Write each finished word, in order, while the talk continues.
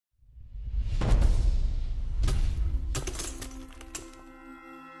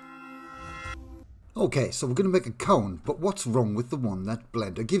Okay, so we're going to make a cone, but what's wrong with the one that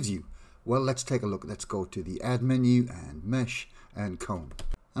Blender gives you? Well, let's take a look. Let's go to the Add menu and Mesh and Cone.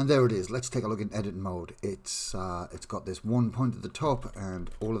 And there it is. Let's take a look in Edit mode. It's got this one point at the top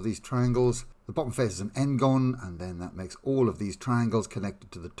and all of these triangles. The bottom face is an n-gon, and then that makes all of these triangles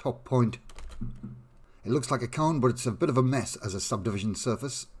connected to the top point. It looks like a cone, but it's a bit of a mess as a subdivision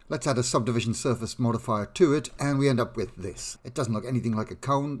surface. Let's add a subdivision surface modifier to it, and we end up with this. It doesn't look anything like a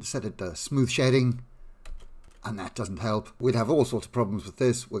cone. Set it to smooth shading, and that doesn't help. We'd have all sorts of problems with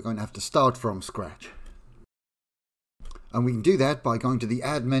this. We're going to have to start from scratch. And we can do that by going to the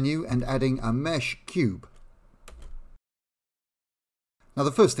Add menu and adding a Mesh Cube. Now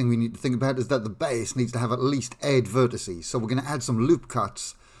the first thing we need to think about is that the base needs to have at least 8 vertices. So we're going to add some loop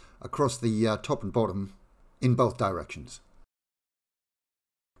cuts across the top and bottom in both directions.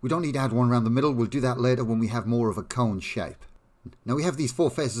 We don't need to add one around the middle. We'll do that later when we have more of a cone shape. Now we have these 4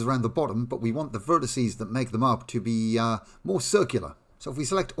 faces around the bottom, but we want the vertices that make them up to be more circular. So if we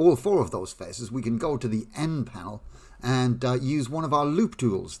select all 4 of those faces, we can go to the N panel and use one of our loop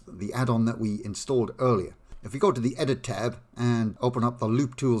tools, the add-on that we installed earlier. If we go to the Edit tab and open up the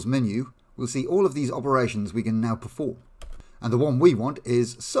Loop Tools menu, we'll see all of these operations we can now perform. And the one we want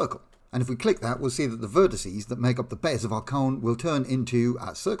is Circle. And if we click that, we'll see that the vertices that make up the base of our cone will turn into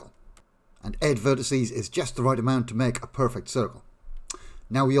a circle. And 8 vertices is just the right amount to make a perfect circle.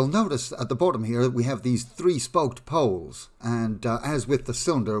 Now you'll notice at the bottom here we have these 3-spoked poles, and as with the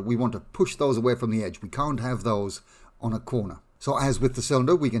cylinder, we want to push those away from the edge. We can't have those on a corner. So as with the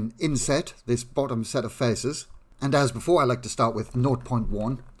cylinder, we can inset this bottom set of faces, and as before, I like to start with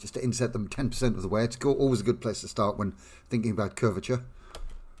 0.1 just to inset them 10% of the way. It's always a good place to start when thinking about curvature.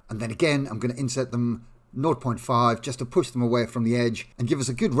 And then again, I'm going to inset them 0.5 just to push them away from the edge and give us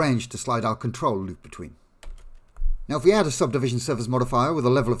a good range to slide our control loop between. Now if we add a subdivision surface modifier with a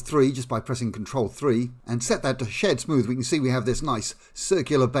level of 3 just by pressing Ctrl 3 and set that to shade smooth, we can see we have this nice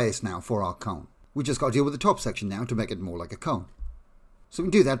circular base now for our cone. We just got to deal with the top section now to make it more like a cone. So we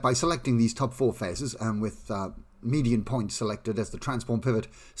can do that by selecting these top 4 faces, and with median point selected as the transform pivot,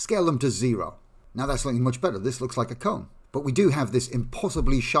 scale them to 0. Now that's looking much better. This looks like a cone. But we do have this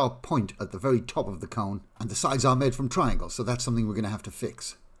impossibly sharp point at the very top of the cone, and the sides are made from triangles, so that's something we're going to have to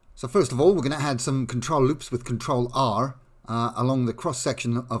fix. So first of all, we're going to add some control loops with Ctrl R along the cross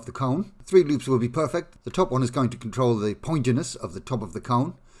section of the cone. 3 loops will be perfect. The top one is going to control the pointiness of the top of the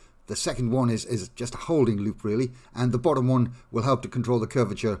cone. The second one is just a holding loop really, and the bottom one will help to control the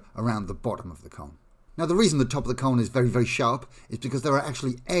curvature around the bottom of the cone. Now the reason the top of the cone is very, very sharp is because there are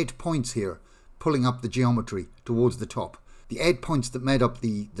actually 8 points here pulling up the geometry towards the top. The 8 points that made up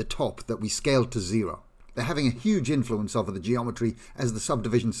the top that we scaled to 0. They're having a huge influence over the geometry as the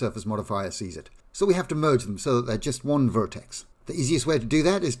subdivision surface modifier sees it. So we have to merge them so that they're just one vertex. The easiest way to do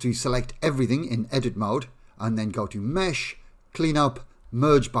that is to select everything in edit mode and then go to Mesh, Clean Up,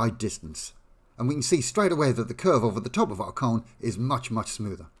 Merge by Distance. And we can see straight away that the curve over the top of our cone is much, much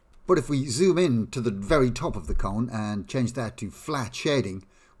smoother. But if we zoom in to the very top of the cone and change that to flat shading,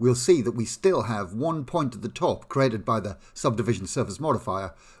 we'll see that we still have one point at the top created by the subdivision surface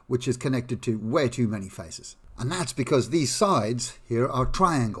modifier, which is connected to way too many faces. And that's because these sides here are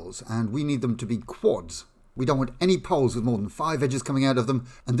triangles, and we need them to be quads. We don't want any poles with more than 5 edges coming out of them,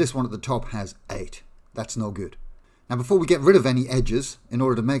 and this one at the top has 8. That's no good. Now before we get rid of any edges, in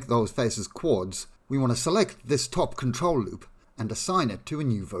order to make those faces quads, we want to select this top control loop and assign it to a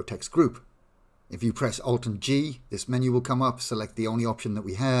new vertex group. If you press Alt and G, this menu will come up, select the only option that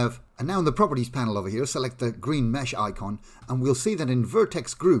we have, and now in the Properties panel over here, select the green mesh icon, and we'll see that in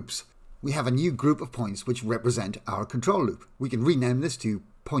Vertex Groups, we have a new group of points which represent our control loop. We can rename this to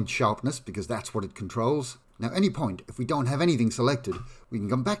Point Sharpness because that's what it controls. Now any point, if we don't have anything selected, we can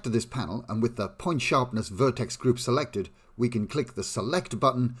come back to this panel, and with the Point Sharpness Vertex Group selected, we can click the Select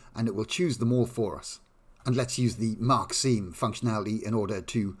button and it will choose them all for us. And let's use the Mark Seam functionality in order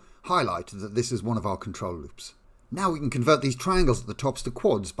to highlight that this is one of our control loops. Now we can convert these triangles at the tops to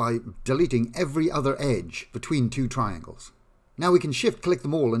quads by deleting every other edge between 2 triangles. Now we can shift click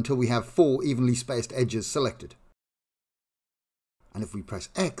them all until we have 4 evenly spaced edges selected. And if we press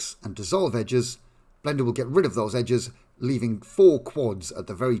X and dissolve edges, Blender will get rid of those edges, leaving 4 quads at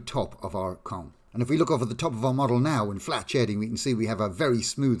the very top of our cone. And if we look over the top of our model now in flat shading, we can see we have a very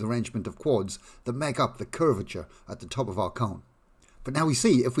smooth arrangement of quads that make up the curvature at the top of our cone. But now we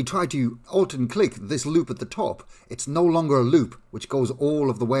see if we try to alt and click this loop at the top, it's no longer a loop which goes all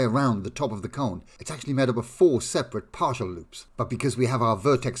of the way around the top of the cone. It's actually made up of 4 separate partial loops. But because we have our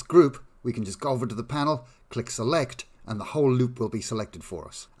vertex group, we can just go over to the panel, click select, and the whole loop will be selected for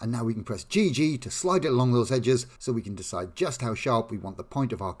us. And now we can press GG to slide it along those edges so we can decide just how sharp we want the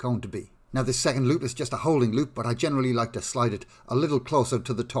point of our cone to be. Now this second loop is just a holding loop, but I generally like to slide it a little closer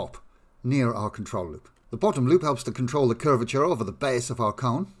to the top, near our control loop. The bottom loop helps to control the curvature over the base of our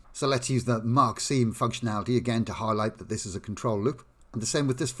cone. So let's use the mark seam functionality again to highlight that this is a control loop. And the same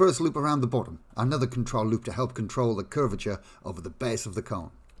with this first loop around the bottom, another control loop to help control the curvature over the base of the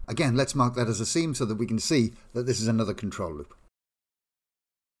cone. Again, let's mark that as a seam so that we can see that this is another control loop.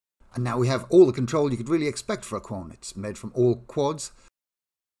 And now we have all the control you could really expect for a cone. It's made from all quads.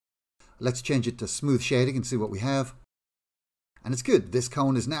 Let's change it to smooth shading and see what we have. And it's good, this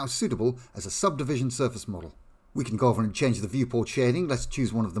cone is now suitable as a subdivision surface model. We can go over and change the viewport shading. Let's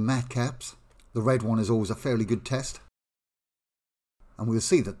choose one of the matte caps. The red one is always a fairly good test. And we'll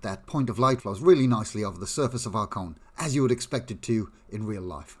see that that point of light flows really nicely over the surface of our cone, as you would expect it to in real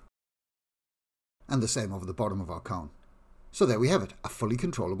life. And the same over the bottom of our cone. So there we have it, a fully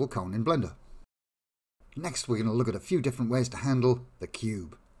controllable cone in Blender. Next we're going to look at a few different ways to handle the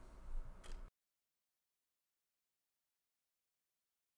cube.